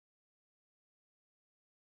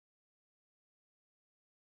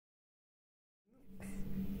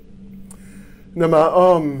Nama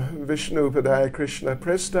Om Vishnu Padaya Krishna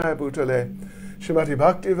Prestaya Bhutale Shrimati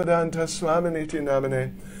Bhaktivedanta Swaminiti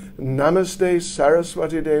Namane Namaste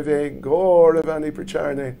Saraswati Deve Gauravani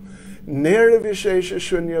Pracharne Nirvishesha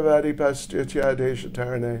Shunyavadi Pastyatya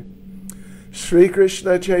Deshatarne Sri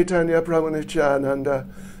Krishna Chaitanya Prabhu Nityananda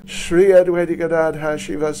Sri Advaita Gadadha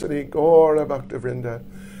Shivasani Gaura Bhaktavrinda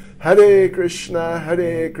Hare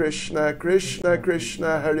Krishna Krishna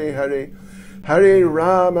Krishna Hare Hare Hare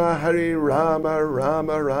Rama,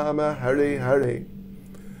 Rama Rama, Hare Hare.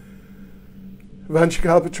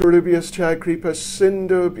 Vanchakalpatarubhyascha kripa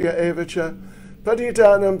sindhubhya evacha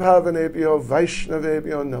patitanam pavanebhyo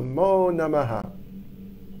vaishnavebhyo namo namaha.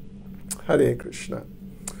 Hare Krishna.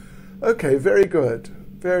 Okay, very good,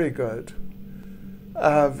 very good.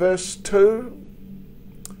 Verse 2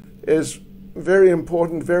 is very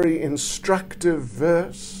important, very instructive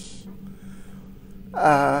verse.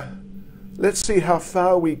 Let's see how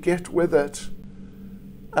far we get with it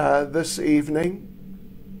this evening.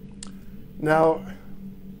 Now,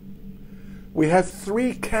 we have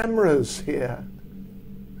 3 cameras here.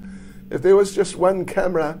 If there was just one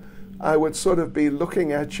camera, I would sort of be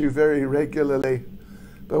looking at you very regularly.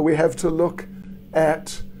 But we have to look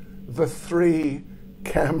at the 3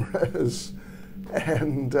 cameras.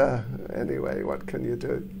 And anyway, what can you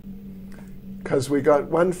do? Because we got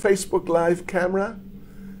one Facebook Live camera.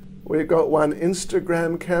 We've got one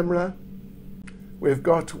Instagram camera. We've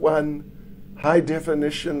got one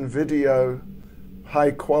high-definition video,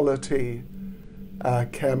 high-quality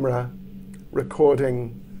camera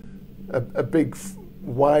recording a big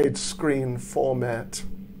widescreen format.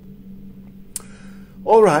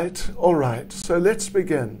 All right. So let's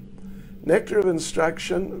begin. Nectar of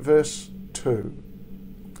Instruction, verse 2.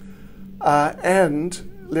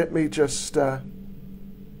 And let me just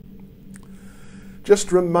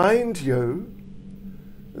remind you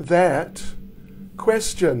that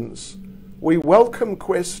questions, we welcome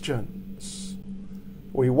questions.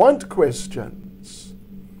 We want questions.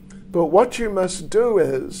 But what you must do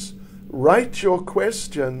is write your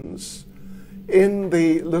questions in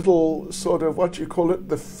the little sort of, what you call it,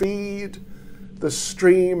 the feed, the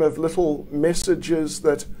stream of little messages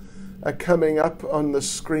that are coming up on the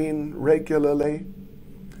screen regularly.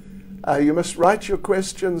 You must write your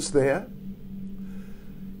questions there.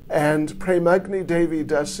 And Premagni Devi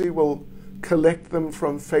Dasi will collect them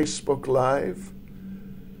from Facebook Live.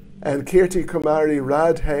 And Kirti Kumari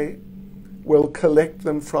Radhe will collect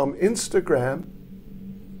them from Instagram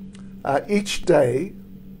each day.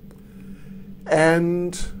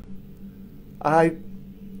 And I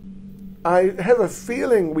have a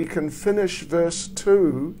feeling we can finish verse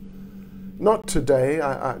 2, not today,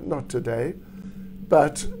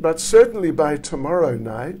 but certainly by tomorrow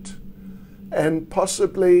night. And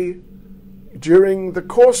possibly during the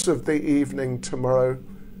course of the evening tomorrow.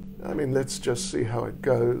 I mean, let's just see how it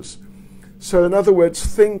goes. So in other words,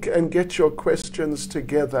 think and get your questions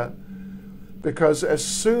together, because as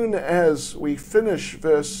soon as we finish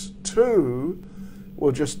verse 2,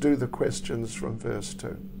 we'll just do the questions from verse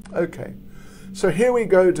 2. Okay, so here we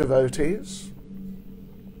go, devotees.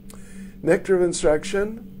 Nectar of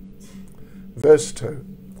Instruction, verse 2.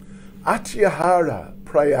 Atyahara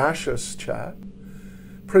prayashascha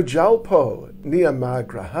prajalpo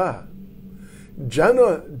niyamagraha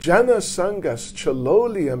jana sangas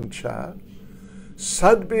chaloliam cha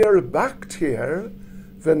sadbir bhaktir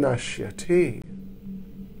vinashyati.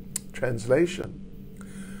 Translation.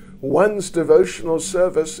 One's devotional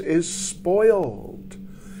service is spoiled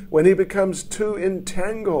when he becomes too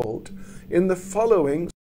entangled in the following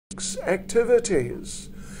 6 activities.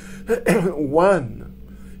 1.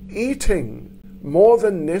 Eating more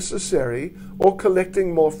than necessary or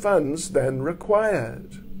collecting more funds than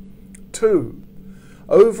required. 2.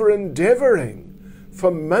 Over-endeavoring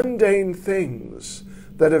for mundane things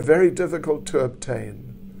that are very difficult to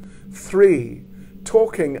obtain. 3.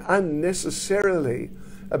 Talking unnecessarily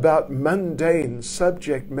about mundane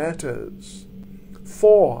subject matters.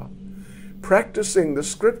 4. Practicing the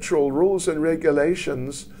scriptural rules and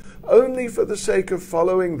regulations only for the sake of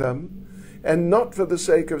following them and not for the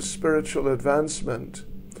sake of spiritual advancement,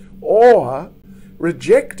 or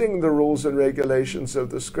rejecting the rules and regulations of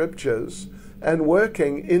the scriptures and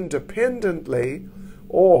working independently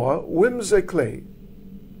or whimsically.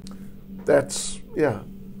 That's,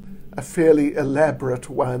 a fairly elaborate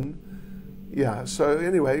one. So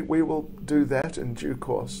anyway, we will do that in due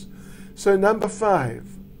course. So number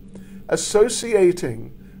 5,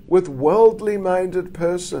 associating with worldly-minded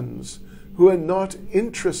persons who are not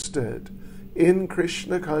interested in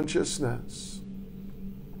Krishna consciousness.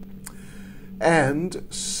 And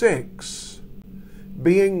 6,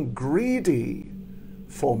 being greedy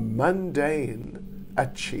for mundane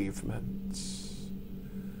achievements.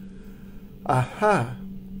 Aha.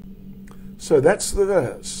 So that's the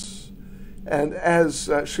verse. And as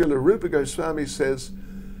Srila Rupa Goswami says,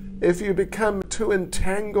 if you become too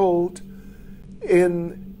entangled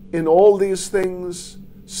in all these things,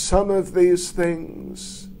 some of these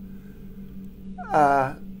things,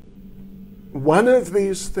 one of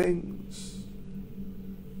these things,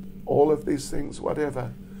 all of these things,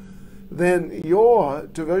 whatever, then your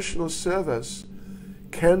devotional service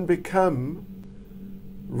can become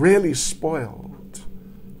really spoiled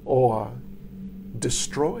or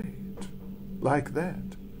destroyed like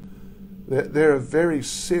that. There are very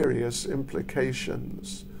serious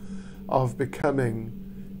implications of becoming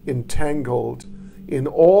entangled in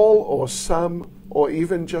all or some or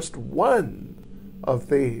even just one of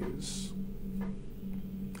these.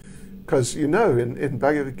 Because in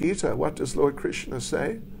Bhagavad Gita, what does Lord Krishna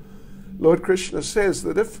say? Lord Krishna says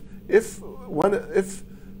that if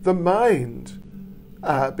the mind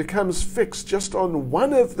becomes fixed just on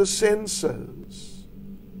one of the senses,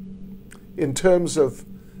 in terms of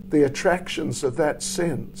the attractions of that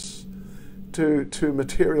sense to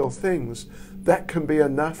material things, that can be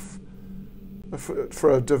enough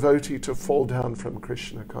for a devotee to fall down from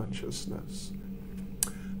Krishna consciousness.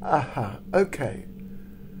 Aha, okay.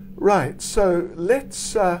 Right, so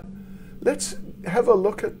let's have a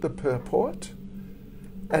look at the purport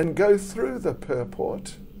and go through the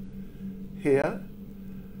purport here.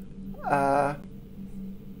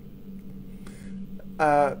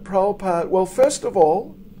 Prabhupada, well, first of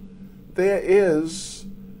all, there is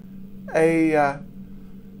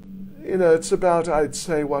it's about, I'd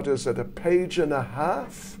say, what is it, a page and a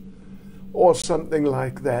half or something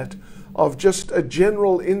like that, of just a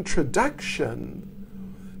general introduction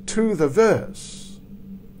to the verse.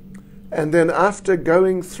 And then after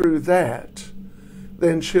going through that,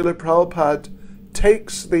 then Srila Prabhupada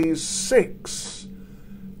takes these 6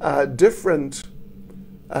 different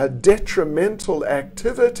detrimental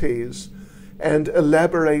activities and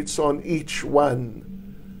elaborates on each one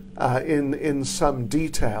in some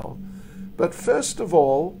detail. But first of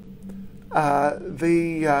all,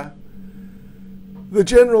 the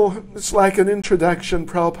general, it's like an introduction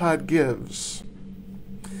Prabhupada gives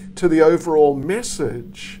to the overall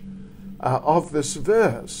message of this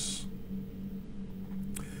verse.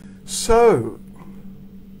 So,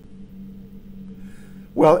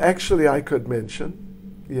 well, actually I could mention,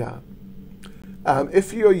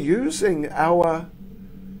 if you're using our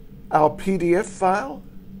PDF file,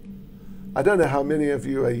 I don't know how many of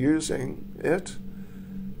you are using it,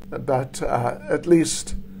 but at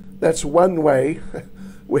least that's one way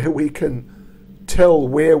where we can tell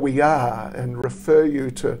where we are and refer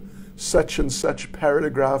you to such and such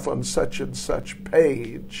paragraph on such and such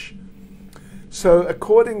page. So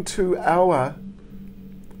according to our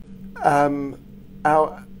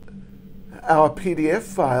PDF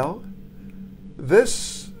file,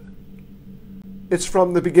 it's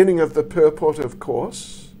from the beginning of the purport, of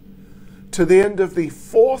course, to the end of the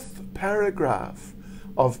 4th paragraph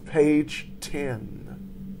of page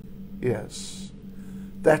 10. Yes,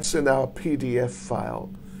 that's in our PDF file.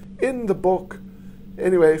 In the book,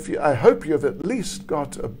 anyway, I hope you've at least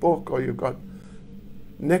got a book, or you've got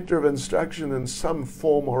Nectar of Instruction in some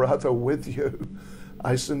form or other with you.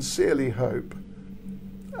 I sincerely hope,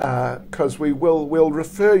 because we'll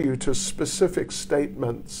refer you to specific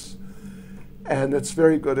statements, and it's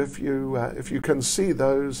very good if you can see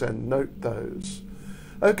those and note those.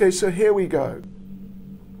 Okay, so here we go.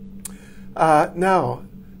 Now,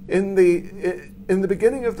 in the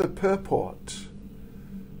beginning of the purport,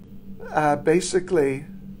 basically,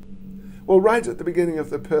 well, right at the beginning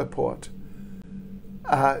of the purport,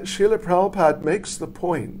 Srila Prabhupada makes the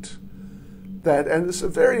point that, and it's a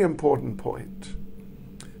very important point,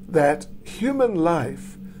 that human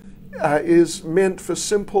life is meant for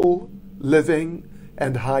simple living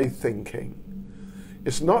and high thinking.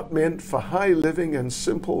 It's not meant for high living and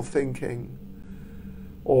simple thinking,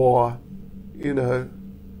 or,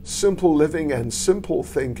 simple living and simple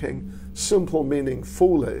thinking, simple meaning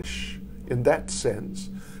foolish in that sense,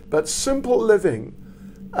 but simple living,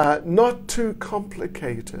 not too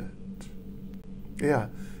complicated. Yeah,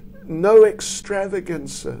 no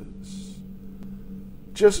extravagances.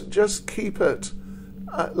 Just keep it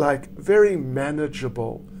like very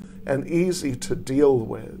manageable and easy to deal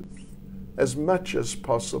with as much as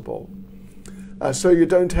possible. So you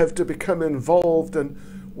don't have to become involved in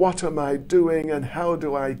what am I doing and how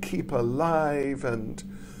do I keep alive and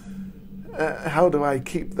how do I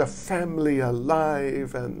keep the family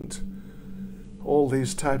alive and all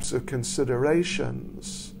these types of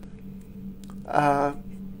considerations.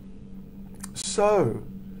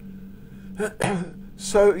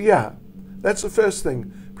 So yeah, that's the first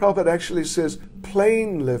thing. Prabhupada actually says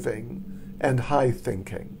plain living and high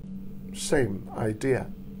thinking. Same idea.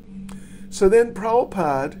 So then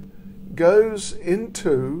Prabhupada goes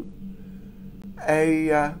into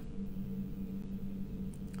a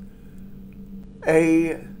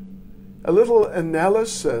little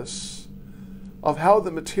analysis of how the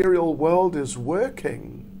material world is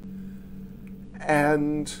working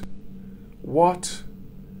and what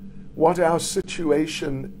our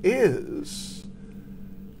situation is,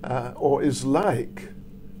 or is like,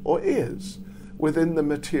 or is, within the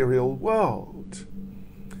material world.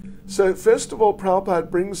 So first of all, Prabhupada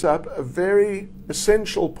brings up a very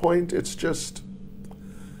essential point. It's just,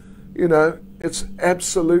 it's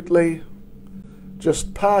absolutely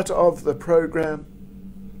just part of the program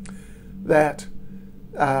that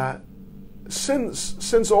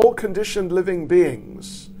since all conditioned living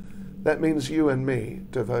beings, that means you and me,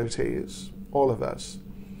 devotees, all of us,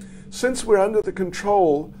 since we're under the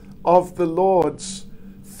control of the Lord's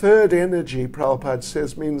third energy, Prabhupada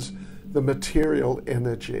says, means the material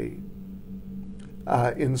energy.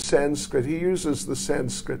 In Sanskrit, he uses the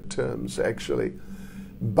Sanskrit terms actually,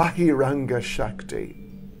 Bahiranga Shakti.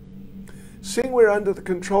 Seeing we're under the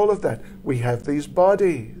control of that, we have these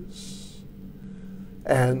bodies.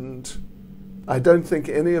 And I don't think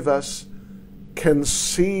any of us can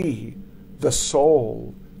see the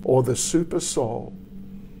soul or the super soul,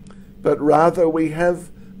 but rather we have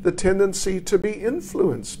the tendency to be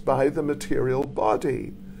influenced by the material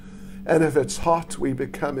body. And if it's hot, we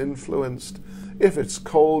become influenced. If it's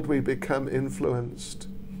cold, we become influenced.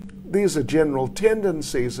 These are general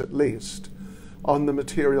tendencies, at least, on the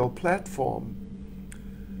material platform.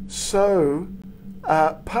 So,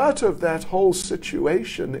 part of that whole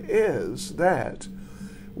situation is that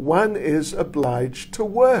one is obliged to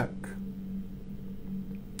work.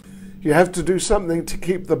 You have to do something to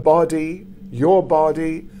keep the body, your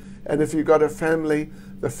body, and if you've got a family,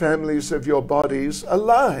 the families of your bodies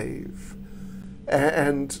alive.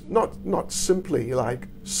 And not simply like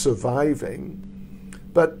surviving,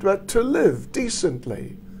 but to live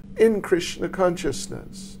decently in Krishna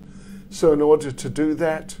consciousness. So in order to do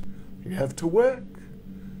that, you have to work.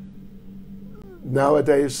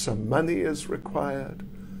 Nowadays, some money is required.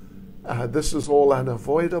 This is all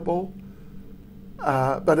unavoidable,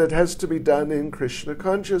 but it has to be done in Krishna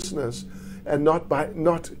consciousness and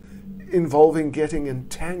not involving getting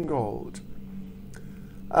entangled.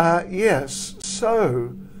 Yes,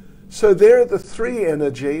 so there are the three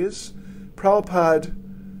energies. Prabhupada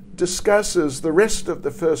discusses the rest of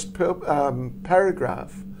the first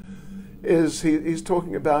paragraph. He's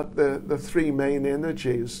talking about the three main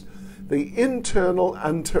energies: the internal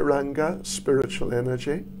antaranga, spiritual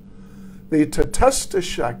energy; the tatastha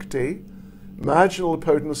shakti, marginal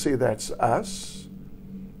potency, that's us;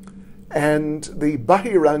 and the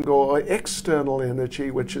bahiranga, or external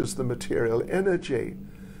energy, which is the material energy.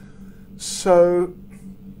 So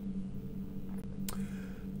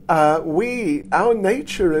our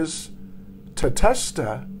nature is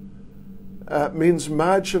tatastha, means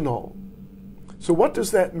marginal. So what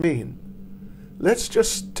does that mean? Let's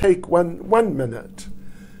just take one minute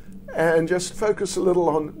and just focus a little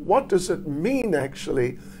on what does it mean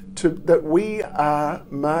actually that we are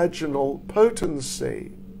marginal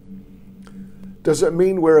potency. Does it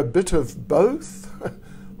mean we're a bit of both?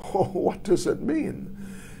 Or what does it mean?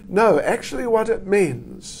 No, actually what it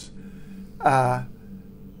means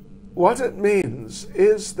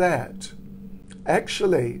is that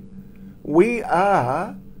actually we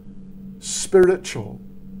are spiritual.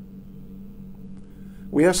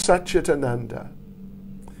 We are Satchitananda.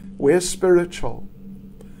 We're spiritual.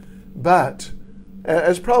 But,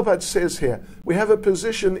 as Prabhupada says here, we have a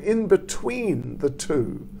position in between the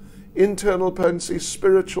two. Internal potency,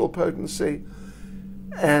 spiritual potency,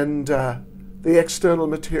 and the external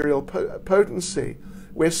material potency.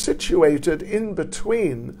 We're situated in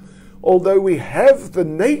between, although we have the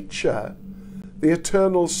nature, the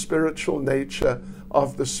eternal spiritual nature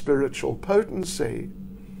of the spiritual potency.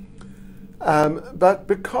 But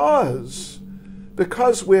because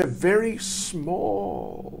we're very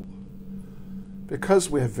small,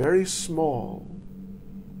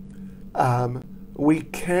 we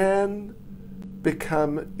can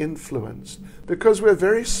become influenced. Because we're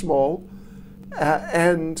very small,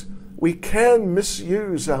 and we can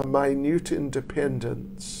misuse our minute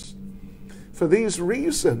independence. For these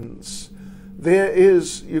reasons, there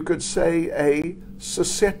is, you could say, a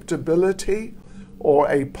susceptibility or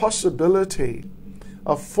a possibility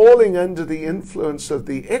are falling under the influence of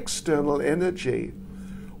the external energy,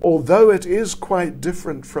 although it is quite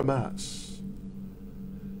different from us.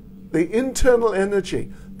 The internal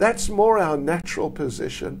energy, that's more our natural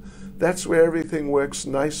position. That's where everything works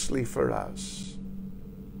nicely for us.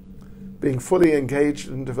 Being fully engaged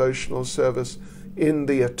in devotional service in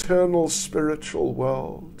the eternal spiritual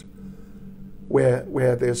world,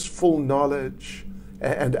 where there's full knowledge,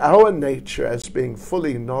 and our nature as being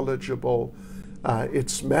fully knowledgeable,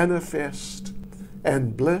 it's manifest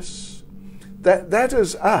and bliss. That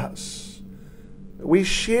is us. We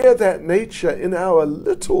share that nature in our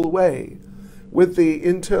little way with the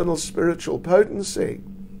internal spiritual potency.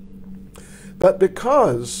 But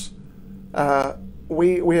because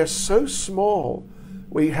we are so small,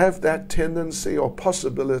 we have that tendency, or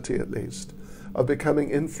possibility at least, of becoming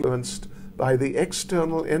influenced by the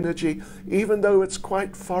external energy, even though it's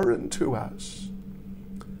quite foreign to us.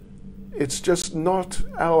 It's just not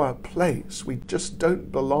our place. We just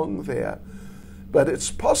don't belong there. But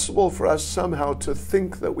it's possible for us somehow to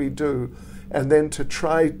think that we do, and then to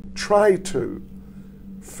try to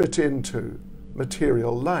fit into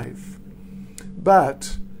material life.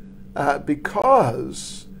 But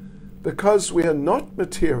because we are not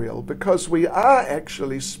material, because we are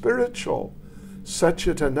actually spiritual,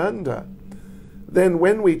 Satchitananda, then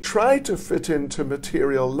when we try to fit into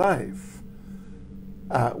material life,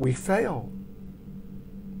 we fail.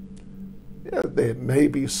 Yeah, there may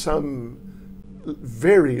be some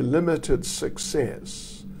very limited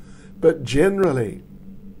success, but generally,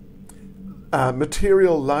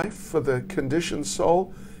 material life for the conditioned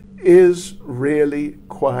soul is really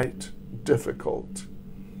quite difficult.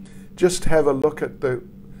 Just have a look at the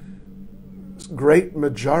great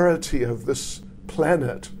majority of this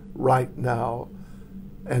planet right now,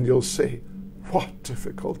 and you'll see what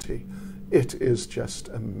difficulty. It is just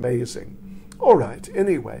amazing. All right,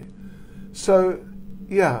 anyway. So,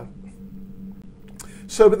 yeah.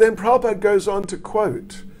 So, but then Prabhupada goes on to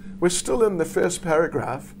quote, we're still in the first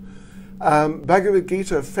paragraph, Bhagavad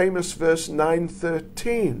Gita, famous verse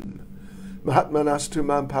 9:13. Mahatmanastu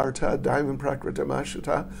mam parta daimam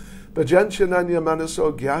prakritamashuta bhajanchananya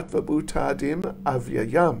manaso gyatva bhutadim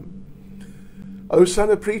avyayam. O son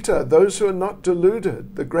of Prita, those who are not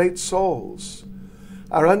deluded, the great souls,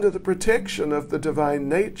 are under the protection of the divine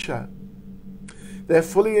nature. They're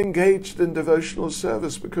fully engaged in devotional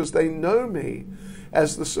service because they know me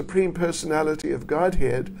as the Supreme Personality of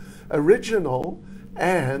Godhead, original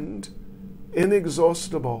and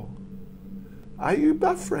inexhaustible. Are you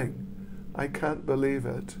buffering? I can't believe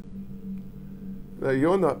it. No,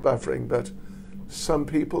 you're not buffering, but some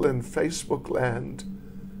people in Facebook land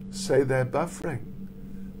say they're buffering.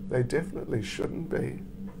 They definitely shouldn't be.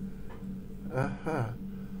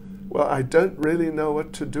 Well, I don't really know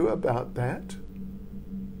what to do about that,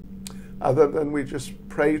 other than we just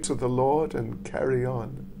pray to the Lord and carry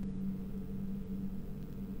on.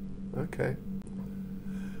 Okay.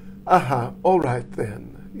 All right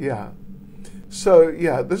then. Yeah. So,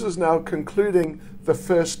 yeah, this is now concluding the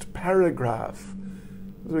first paragraph.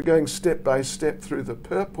 We're going step by step through the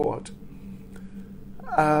purport.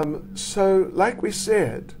 So, like we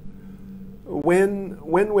said, when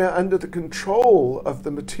we're under the control of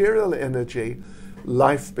the material energy,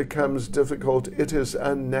 life becomes difficult. It is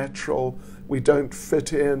unnatural. We don't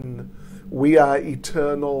fit in. We are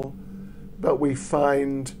eternal, but we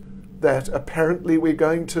find that apparently we're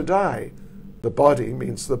going to die. The body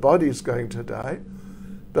means the body's going to die,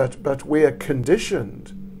 but we're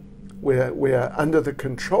conditioned. We're under the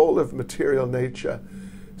control of material nature,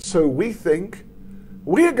 so we think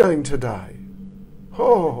we're going to die.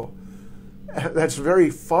 Oh, that's very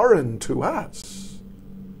foreign to us.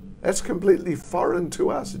 That's completely foreign to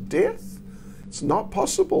us. Death? It's not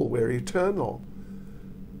possible. We're eternal.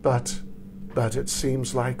 But it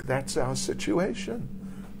seems like that's our situation.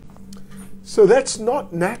 So that's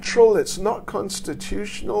not natural, it's not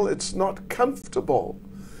constitutional, it's not comfortable.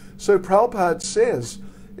 So Prabhupada says,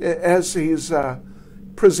 as he's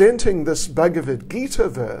presenting this Bhagavad Gita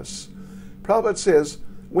verse, Prabhupada says,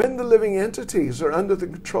 when the living entities are under the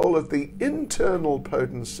control of the internal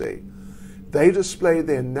potency, they display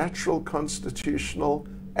their natural constitutional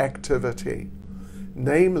activity,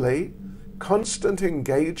 namely, constant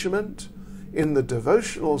engagement in the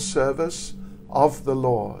devotional service of the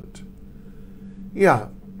Lord. Yeah,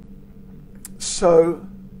 so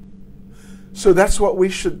that's what we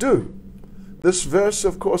should do. This verse,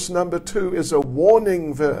 of course, number 2, is a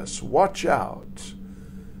warning verse. Watch out.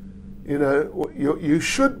 You know, you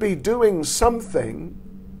should be doing something,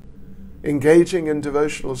 engaging in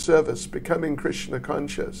devotional service, becoming Krishna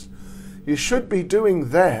conscious. You should be doing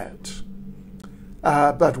that.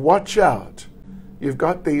 But watch out. You've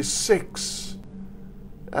got these six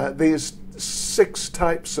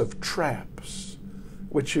types of traps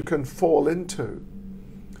which you can fall into.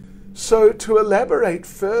 So to elaborate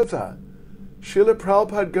further, Srila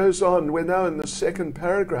Prabhupada goes on, we're now in the second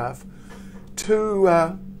paragraph,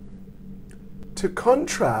 to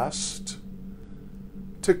contrast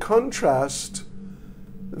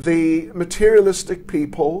the materialistic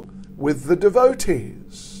people with the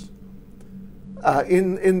devotees.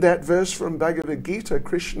 In that verse from Bhagavad Gita,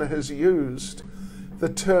 Krishna has used the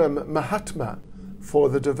term Mahatma for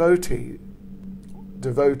the devotees.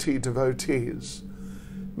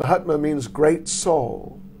 Mahatma means great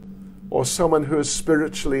soul, or someone who is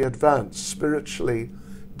spiritually advanced, spiritually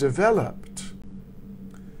developed.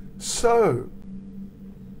 So,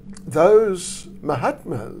 those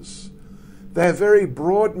Mahatmas, they're very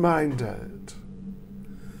broad-minded.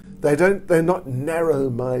 They're not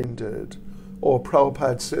narrow-minded, or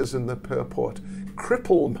Prabhupada says in the purport,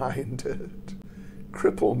 cripple-minded.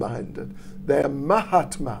 Cripple-minded. They're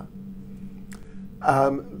Mahatma.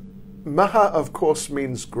 Maha, of course,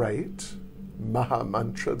 means great. Maha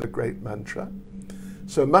mantra, the great mantra.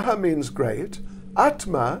 So Maha means great.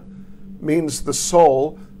 Atma means the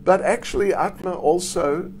soul, but actually Atma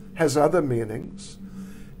also has other meanings.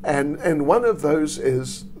 And one of those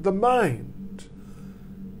is the mind.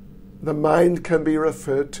 The mind can be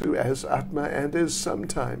referred to as Atma and is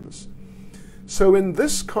sometimes. So in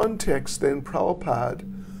this context, then, Prabhupada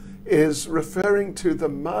is referring to the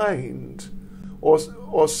mind,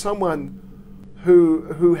 or someone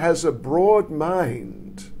who has a broad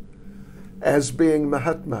mind, as being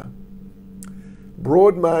Mahatma.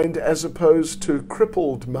 Broad mind as opposed to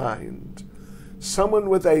crippled mind. Someone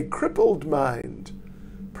with a crippled mind,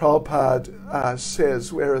 Prabhupada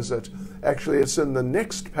says, where is it? Actually, it's in the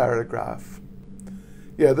next paragraph.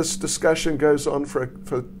 Yeah, this discussion goes on for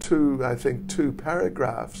two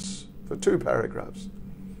paragraphs. For two paragraphs.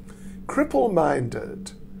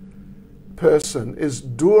 Cripple-minded person is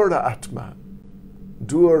Dura Atma.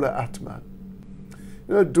 Dura Atma.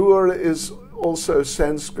 You know, Dura is also a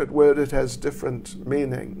Sanskrit word. It has different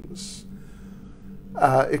meanings.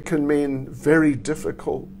 It can mean very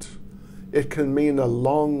difficult. It can mean a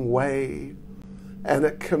long way. And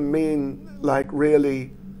it can mean like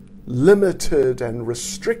really limited and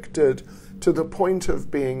restricted to the point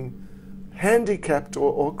of being handicapped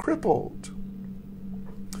or crippled.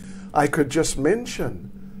 I could just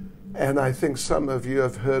mention, and I think some of you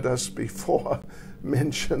have heard us before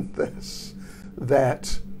mention this,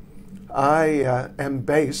 that I am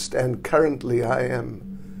based, and currently I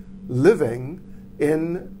am living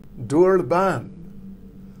in Durban.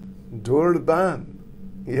 Durban,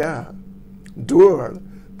 yeah. Dur,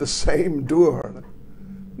 the same Dur.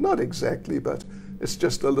 Not exactly, but it's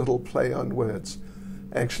just a little play on words.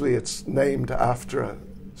 Actually, it's named after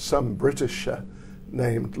some Britisher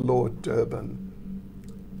named Lord Durban.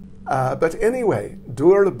 But anyway,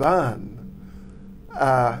 Durban.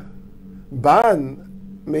 Ban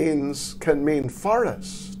can mean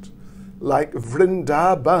forest, like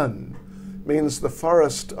Vrindaban means the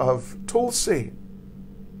forest of Tulsi.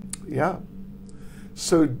 Yeah.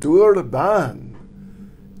 So Durban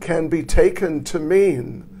can be taken to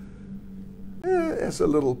mean, as a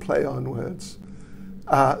little play on words,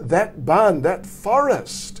 that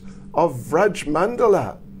forest of Vraj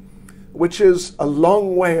Mandala, which is a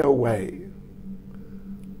long way away.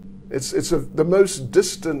 It's the most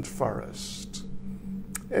distant forest.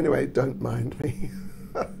 Anyway, don't mind me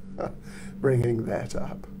bringing that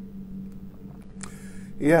up.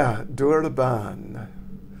 Yeah, Durban.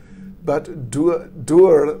 But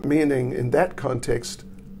dur meaning, in that context,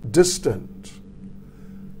 distant.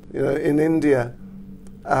 You know, in India,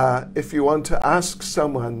 if you want to ask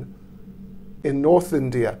someone in North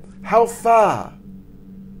India, how far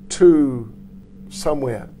to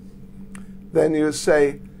somewhere, then you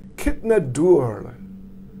say, kitna dur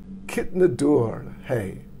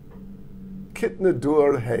hai. Kitna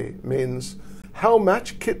dur hai means, how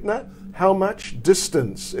much kitna, how much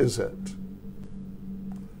distance is it?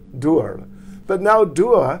 Dur. But now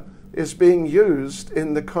dur is being used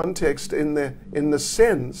in the context, in the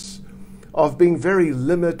sense of being very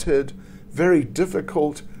limited, very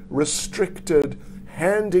difficult, restricted,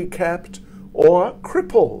 handicapped, or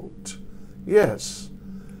crippled. Yes.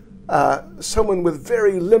 Someone with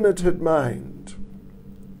very limited mind.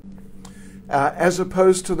 As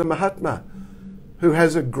opposed to the Mahatma, who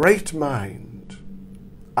has a great mind.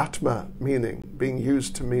 Atma meaning, being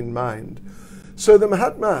used to mean mind. So the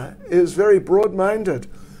Mahatma is very broad-minded.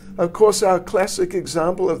 Of course, our classic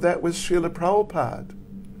example of that was Srila Prabhupada.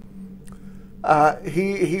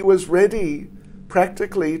 He was ready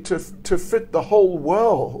practically to fit the whole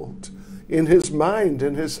world in his mind,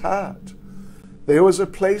 in his heart. There was a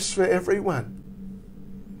place for everyone.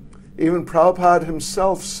 Even Prabhupada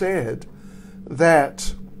himself said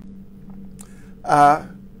that I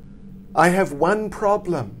have one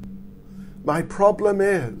problem. My problem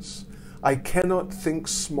is I cannot think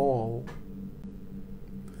small.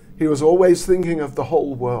 He was always thinking of the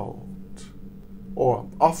whole world, or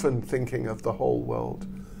often thinking of the whole world.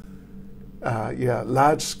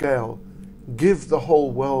 Large scale. Give the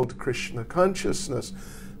whole world Krishna consciousness.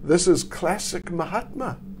 This is classic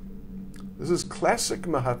Mahatma. This is classic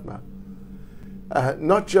Mahatma.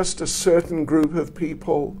 Not just a certain group of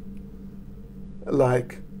people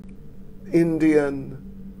like Indian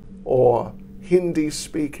or Hindi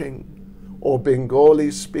speaking or Bengali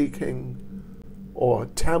speaking or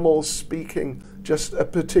Tamil speaking, just a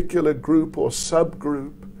particular group or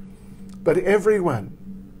subgroup, but everyone.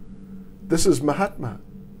 This is Mahatma.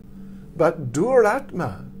 But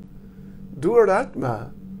Duratma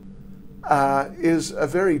is a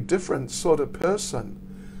very different sort of person.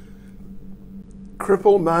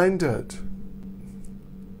 Cripple-minded,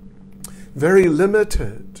 very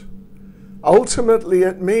limited. Ultimately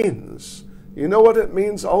it means, you know what it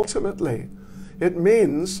means ultimately? It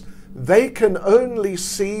means they can only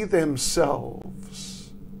see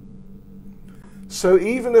themselves. So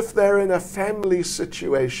even if they're in a family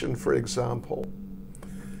situation, for example,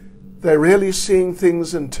 they're really seeing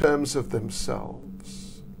things in terms of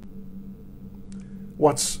themselves.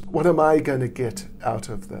 What am I going to get out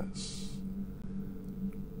of this?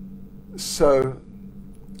 So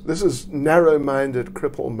this is narrow-minded,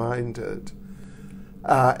 cripple-minded.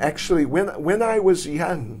 Actually, when I was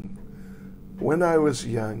young,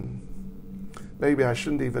 maybe I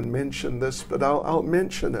shouldn't even mention this, but I'll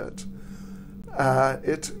mention it.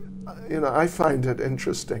 I find it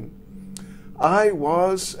interesting. I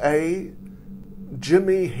was a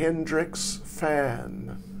Jimi Hendrix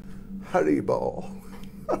fan, Haribol.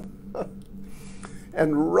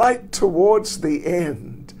 And right towards the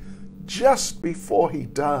end, just before he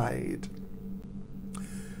died,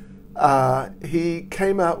 he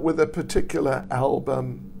came out with a particular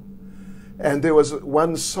album, and there was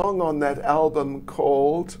one song on that album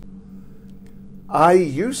called I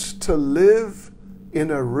Used to Live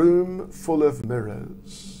in a Room Full of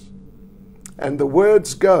Mirrors. And the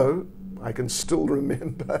words go, I can still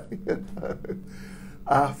remember,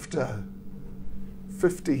 after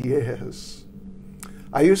 50 years.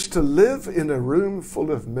 I used to live in a room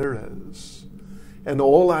full of mirrors, and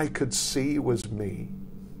all I could see was me.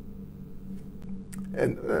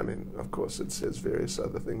 And, I mean, of course, it says various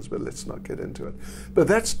other things, but let's not get into it. But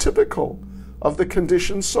that's typical of the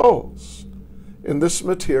conditioned souls in this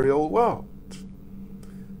material world.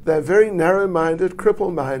 They're very narrow-minded,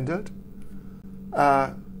 cripple-minded.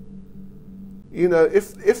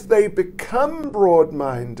 If they become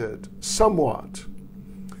broad-minded somewhat,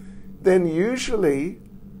 then usually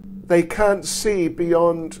they can't see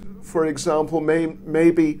beyond, for example,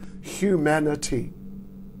 maybe humanity.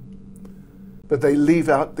 But they leave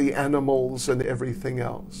out the animals and everything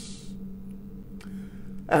else.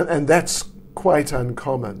 And that's quite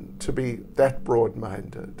uncommon, to be that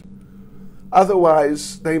broad-minded.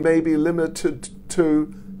 Otherwise, they may be limited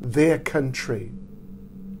to their country.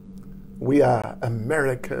 We are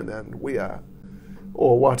American, and we are,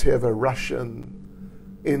 or whatever, Russian,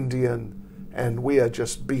 Indian, and we are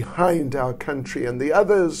just behind our country, and the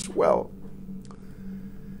others, well,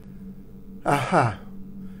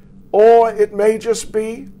 Or it may just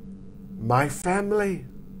be my family.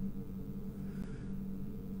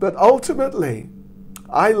 But ultimately,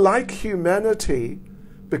 I like humanity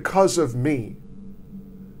because of me,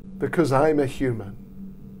 because I'm a human.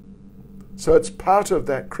 So it's part of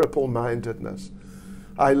that cripple-mindedness.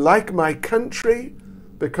 I like my country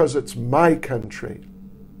because it's my country.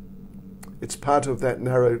 It's part of that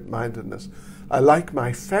narrow-mindedness. I like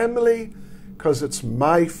my family because it's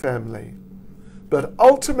my family. But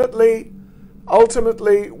ultimately,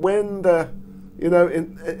 when in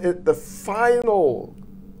the final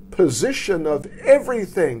position of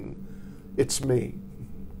everything, it's me.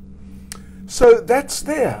 So that's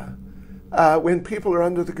there. When people are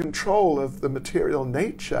under the control of the material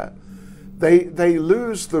nature, they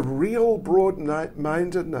lose the real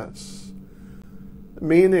broad-mindedness,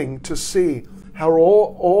 meaning to see how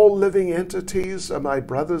all living entities are my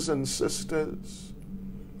brothers and sisters.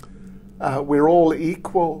 We're all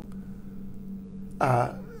equal.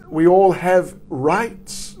 We all have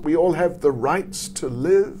rights. We all have the rights to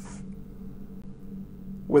live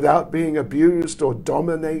without being abused or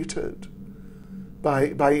dominated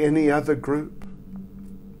by any other group.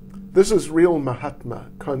 This is real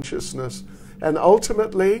Mahatma consciousness. And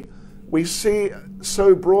ultimately, we see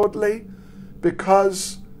so broadly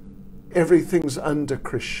because everything's under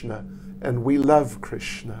Krishna and we love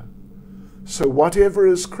Krishna. So whatever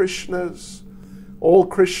is Krishna's, all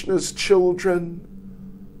Krishna's children,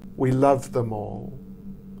 we love them all.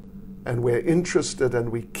 And we're interested and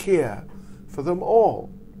we care for them all.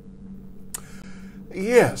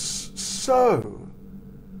 Yes, so,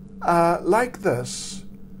 like this,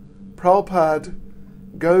 Prabhupada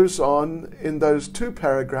goes on in those 2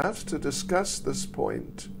 paragraphs to discuss this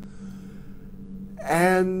point.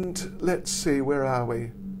 And let's see, where are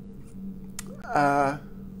we?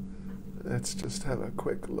 Let's just have a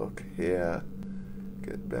quick look here.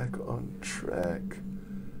 Get back on track.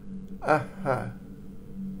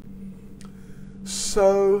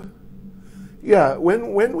 So, yeah,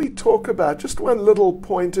 when we talk about, just one little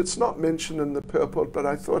point, it's not mentioned in the purport, but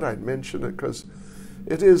I thought I'd mention it because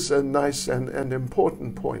it is a nice and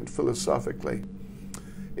important point philosophically.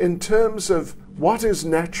 In terms of what is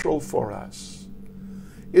natural for us.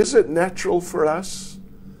 Is it natural for us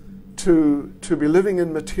to be living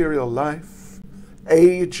in material life,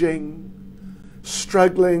 aging,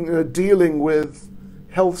 struggling, dealing with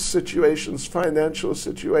health situations, financial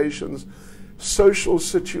situations, social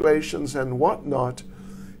situations and whatnot?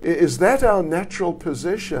 Is that our natural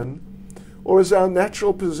position, or is our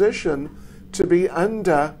natural position to be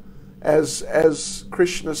under, as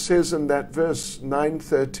Krishna says in that verse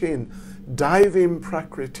 9:13, Daivim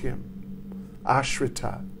Prakritim,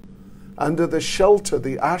 Ashrita, under the shelter,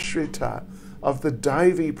 the Ashrita of the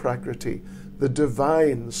Daivi Prakriti, the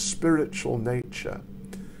divine spiritual nature?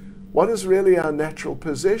 What is really our natural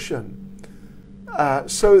position?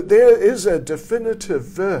 So there is a definitive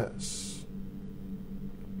verse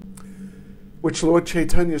which Lord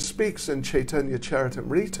Chaitanya speaks in Chaitanya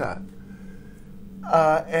Charitamrita,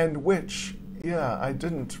 and which, I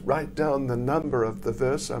didn't write down the number of the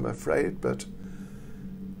verse, I'm afraid, but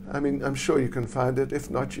I mean, I'm sure you can find it. If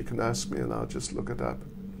not, you can ask me and I'll just look it up.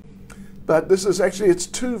 But this is actually, it's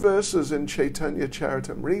 2 verses in Chaitanya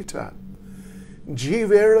Charitamrita.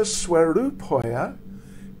 Jivera Swaruphoya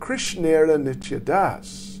Krishnera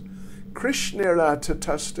Nityadas, Krishnera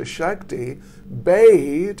Tatasta Shakti,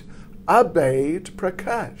 Bade Abade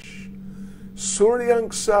Prakash,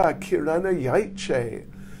 Suryanksa Kirana Yaiche,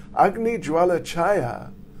 Agni Jwala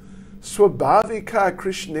Chaya, Swabhavika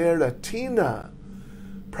Krishnera Tina,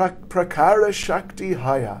 Prakara Shakti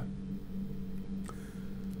Haya.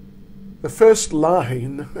 The first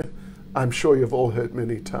line, I'm sure you've all heard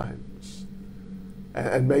many times,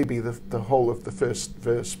 and maybe the whole of the first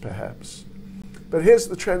verse perhaps. But here's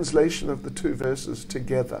the translation of the 2 verses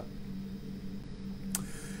together.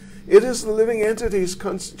 It is the living entity's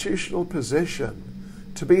constitutional position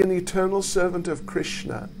to be an eternal servant of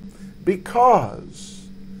Krishna because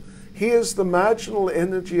he is the marginal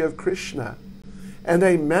energy of Krishna and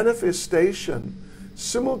a manifestation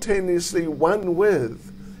simultaneously one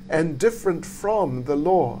with and different from the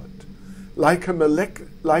Lord, like a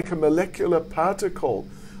molecular particle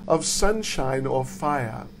of sunshine or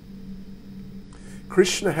fire.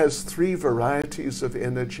 Krishna has 3 varieties of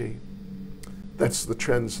energy. That's the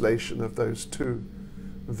translation of those 2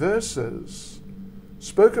 verses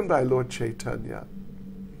spoken by Lord Chaitanya.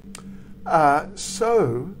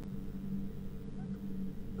 So,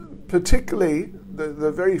 particularly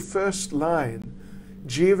the very first line,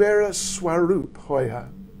 Jivera Swarup Hoya.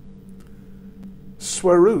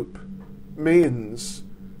 Swarup means,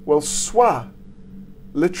 well, swa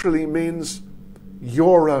literally means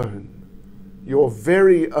your own, your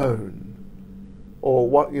very own, or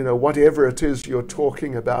whatever it is you're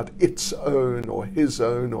talking about, its own or his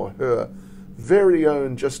own or her very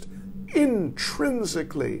own, just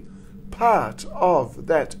intrinsically part of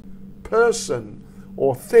that person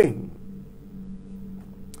or thing.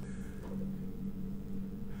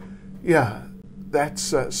 Yeah,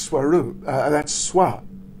 that's swarup, that's swa.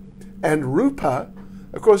 And rupa,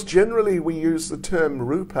 of course, generally we use the term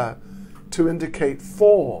rupa to indicate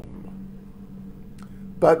form.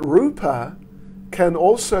 But rupa can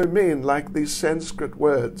also mean, like these Sanskrit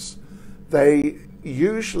words, they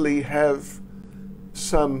usually have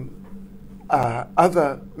some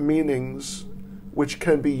other meanings which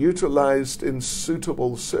can be utilized in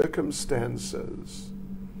suitable circumstances.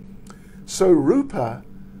 So rupa,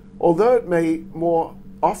 although it may more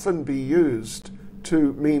often be used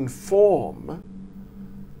to mean form,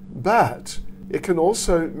 but it can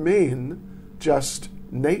also mean just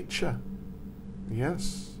nature.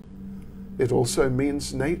 Yes, it also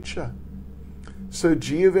means nature. So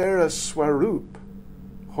Jivera Swarup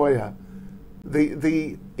Hoya,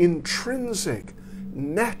 the intrinsic,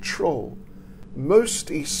 natural,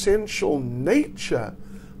 most essential nature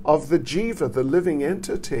of the jiva, the living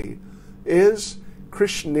entity, is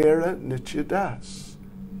Krishnera Nityadas,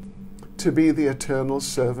 to be the eternal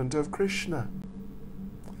servant of Krishna.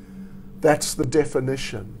 That's the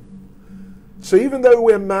definition. So even though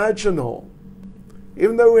we're marginal,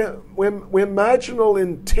 even though we're marginal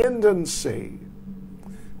in tendency,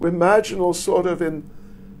 we're marginal sort of in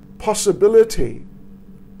possibility,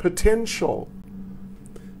 potential,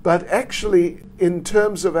 but actually in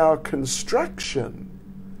terms of our construction,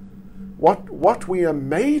 what we are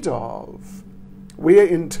made of, we are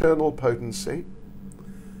internal potency,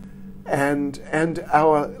 and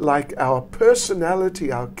our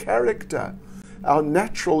personality, our character, our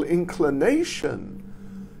natural inclination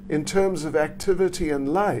in terms of activity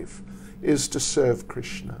and life is to serve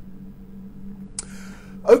Krishna.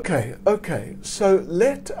 Okay, so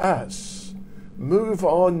let us move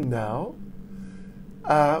on now.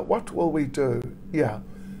 What will we do? Yeah,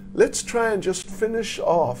 let's try and just finish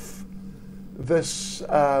off this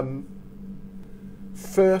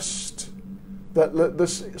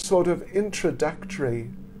this sort of introductory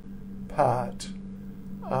part.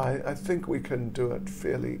 I think we can do it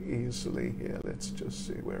fairly easily here. Let's just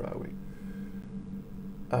see, where are we?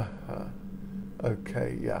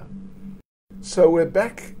 Okay, yeah. So we're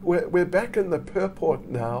back in the purport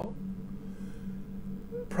now.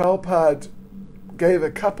 Prabhupada gave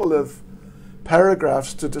a couple of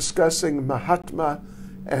paragraphs to discussing Mahatma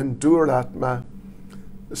and Duratma,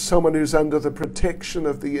 someone who's under the protection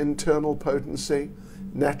of the internal potency,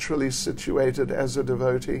 naturally situated as a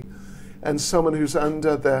devotee, and someone who's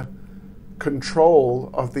under the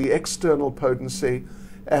control of the external potency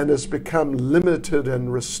and has become limited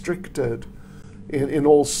and restricted in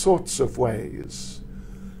all sorts of ways.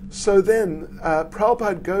 So then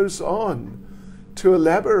Prabhupada goes on to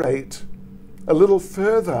elaborate a little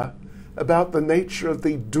further about the nature of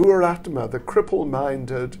the Duratma, the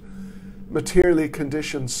cripple-minded, materially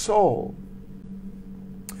conditioned soul.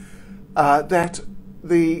 That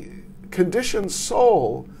the conditioned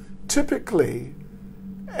soul typically,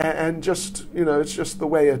 and just, it's just the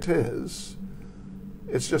way it is,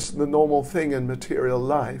 it's just the normal thing in material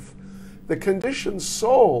life, the conditioned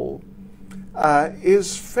soul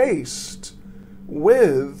is faced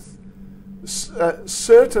with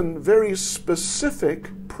certain very specific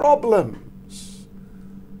problems,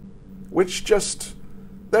 which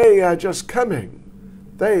they are just coming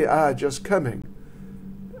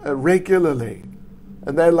regularly,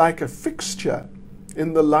 and they're like a fixture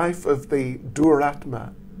in the life of the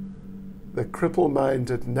Duratma, the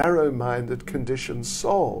cripple-minded, narrow-minded, conditioned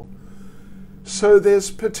soul. So there's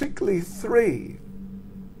particularly three.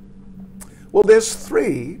 Well, there's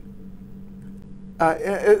three.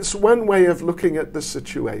 It's one way of looking at the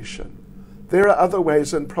situation. There are other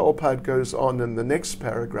ways, and Prabhupada goes on in the next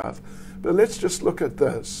paragraph. But let's just look at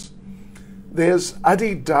this. There's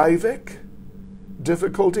adidaivic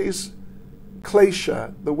difficulties,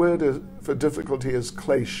 klesha. The word for difficulty is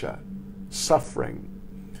klesha, suffering.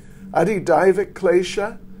 Adidaivic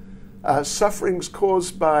klesha, sufferings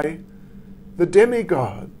caused by the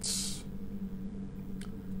demigods,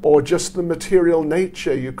 or just the material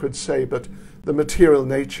nature, you could say, but the material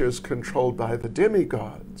nature is controlled by the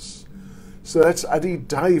demigods. So that's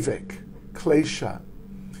adidaivic klesha.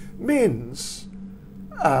 Means,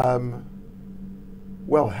 well,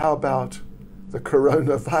 how about the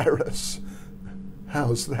coronavirus?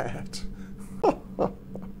 How's that?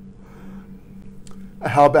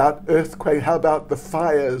 How about earthquake? How about the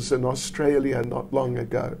fires in Australia not long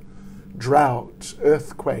ago? Drought,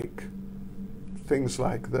 earthquake, things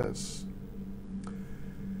like this.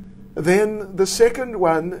 Then the second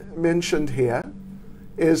one mentioned here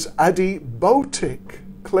is adibhotic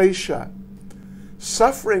klesha,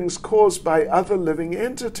 sufferings caused by other living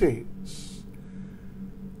entities,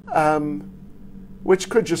 which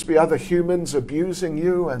could just be other humans abusing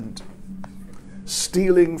you and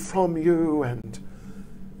stealing from you and,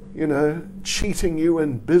 cheating you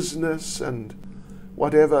in business and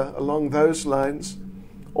whatever along those lines.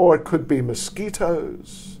 Or it could be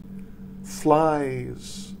mosquitoes,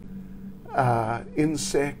 flies,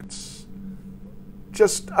 insects,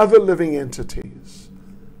 just other living entities.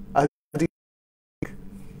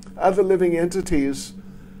 Other living entities,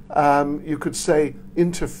 you could say,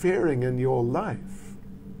 interfering in your life.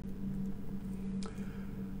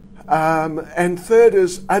 And third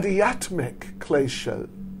is adhyatmic klesha,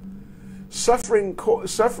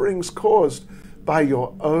 sufferings caused by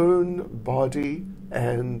your own body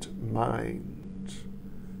and mind.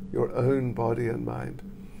 Your own body and mind.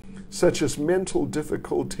 Such as mental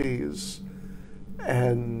difficulties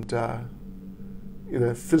and,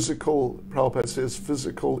 physical, Prabhupada says,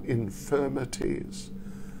 physical infirmities.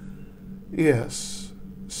 Yes.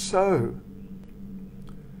 So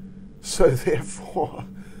therefore,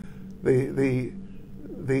 the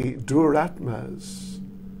duratmas,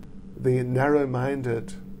 the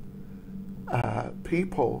narrow-minded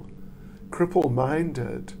people,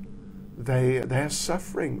 cripple-minded, they're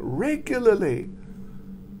suffering regularly.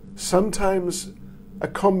 Sometimes a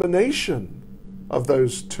combination of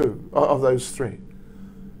those three.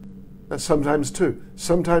 Sometimes two.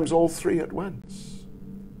 Sometimes all three at once.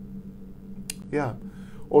 Yeah.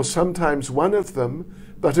 Or sometimes one of them,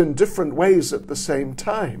 but in different ways at the same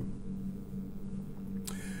time.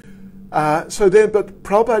 But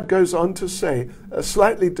Prabhupada goes on to say a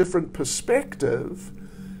slightly different perspective,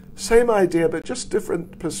 same idea, but just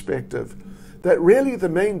different perspective, that really the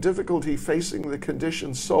main difficulty facing the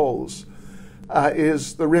conditioned souls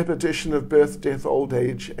is the repetition of birth, death, old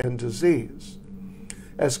age, and disease.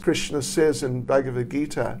 As Krishna says in Bhagavad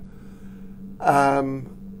Gita,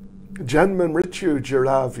 Janma mrityu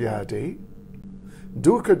jara vyadi,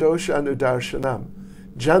 dukkha dosha anudarshanam.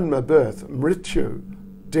 Janma, birth, mrityu,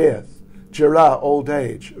 death, jara, old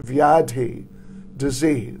age, vyadhi,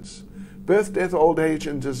 disease. Birth, death, old age,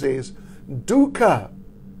 and disease. Dukkha,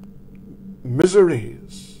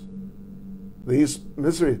 miseries. These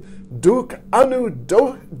miseries. Duk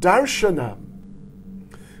anudarshanam.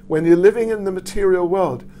 When you're living in the material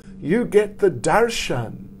world, you get the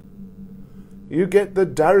darshan. You get the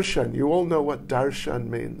darshan. You all know what darshan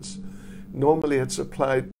means. Normally it's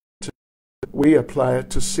we apply it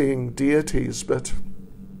to seeing deities, but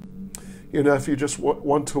if you just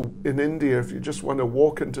want to, in India, if you just want to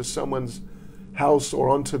walk into someone's house or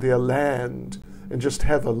onto their land and just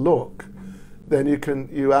have a look, then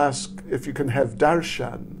you ask if you can have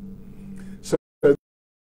darshan. So a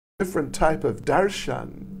different type of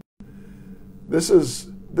darshan. This is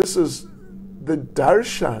the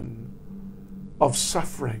darshan of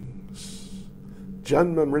sufferings.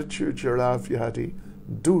 Janma mrityu jara vyadi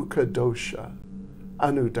dukkha dosha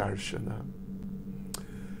anudarshana.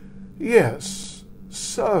 Yes,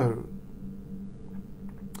 so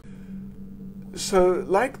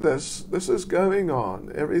like this is going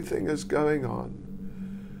on. Everything is going on.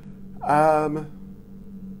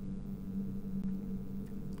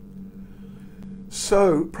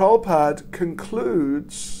 So Prabhupada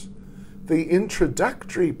concludes the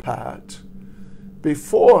introductory part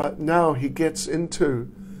before now he gets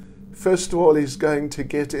into, first of all, he's going to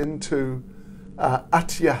get into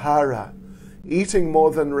atyahara, eating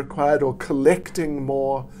more than required or collecting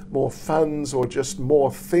more funds or just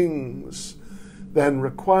more things than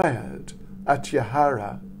required,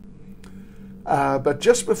 atyahara. But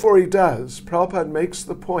just before he does, Prabhupada makes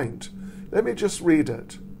the point, let me just read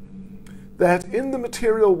it, that in the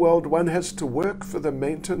material world one has to work for the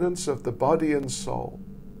maintenance of the body and soul.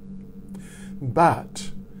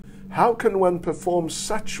 But how can one perform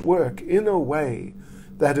such work in a way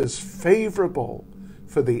that is favorable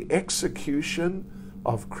for the execution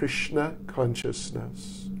of Krishna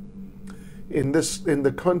consciousness? In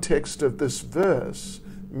the context of this verse,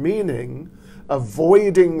 meaning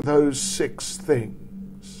avoiding those six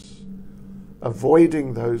things.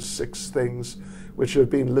 Avoiding those six things which have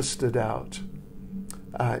been listed out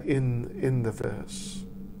in the verse.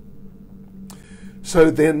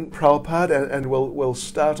 So then Prabhupada, and we'll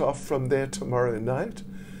start off from there tomorrow night,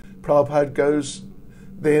 Prabhupada goes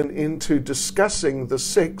then into discussing the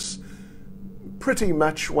six pretty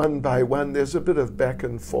much one by one. There's a bit of back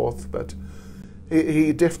and forth, but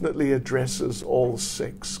he definitely addresses all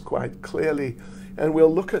six quite clearly. And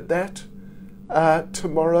we'll look at that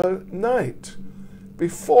tomorrow night.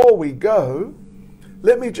 Before we go,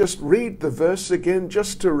 let me just read the verse again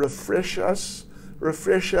just to refresh ourselves.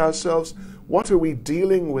 What are we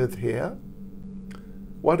dealing with here?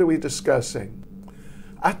 What are we discussing?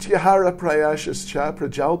 Atyahara prayashascha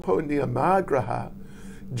prajalpo niyamagraha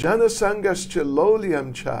janasangascha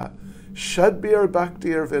lolyam cha shadbir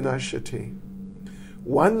bhaktir vinashati.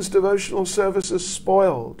 One's devotional service is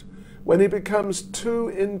spoiled when he becomes too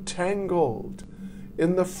entangled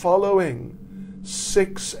in the following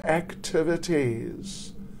six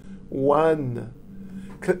activities. 1.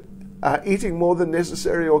 Eating more than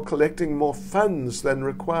necessary or collecting more funds than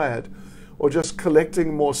required, or just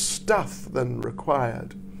collecting more stuff than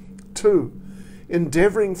required. 2.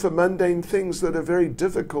 Endeavoring for mundane things that are very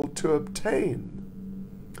difficult to obtain.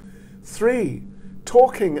 3.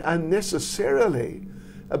 Talking unnecessarily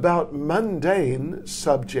about mundane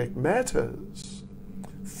subject matters.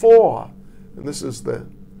 4. And this is the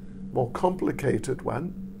more complicated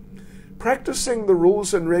one. Practicing the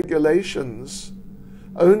rules and regulations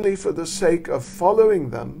only for the sake of following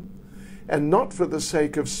them and not for the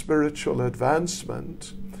sake of spiritual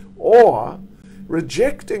advancement, or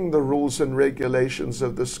rejecting the rules and regulations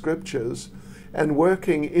of the scriptures and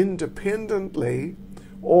working independently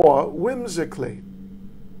or whimsically.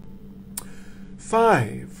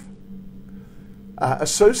 5,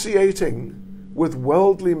 associating with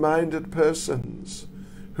worldly-minded persons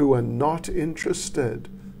who are not interested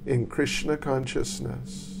in Krishna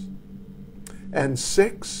consciousness. And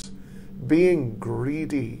 6, being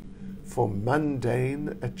greedy for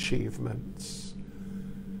mundane achievements.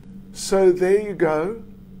 So there you go.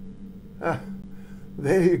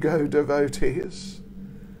 There you go, devotees.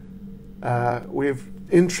 We've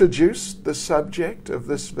introduced the subject of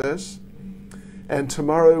this verse, and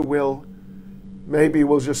tomorrow we'll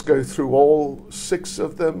just go through all 6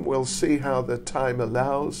 of them. We'll see how the time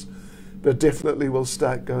allows, but definitely we'll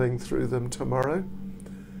start going through them tomorrow.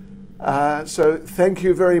 So thank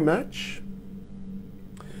you very much.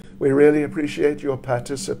 We really appreciate your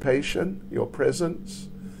participation, your presence,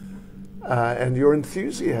 and your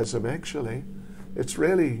enthusiasm, actually. It's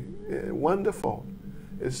really wonderful.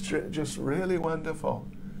 It's just really wonderful.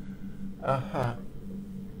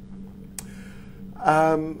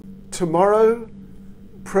 Tomorrow,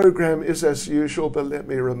 program is as usual, but let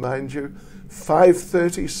me remind you,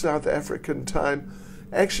 5:30 South African time.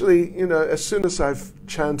 Actually, as soon as I've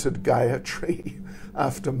chanted Gayatri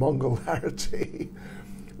after Mangalarati,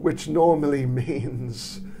 which normally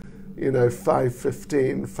means,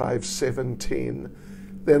 5:15, 5:17,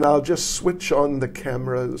 then I'll just switch on the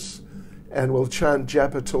cameras and we'll chant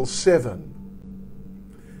Japa till 7.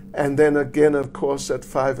 And then again, of course, at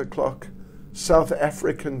 5 o'clock South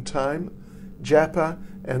African time, Japa,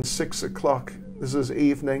 and 6 o'clock, this is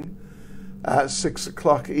evening, 6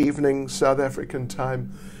 o'clock evening South African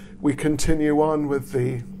time, we continue on with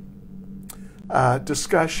the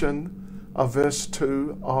discussion of verse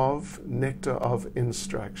 2 of Nectar of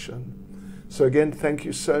Instruction. So again, thank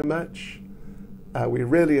you so much. We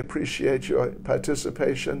really appreciate your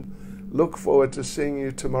participation. Look forward to seeing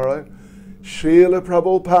you tomorrow. Srila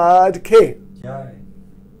Prabhupada Ki. Jai.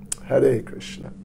 Hare Krishna.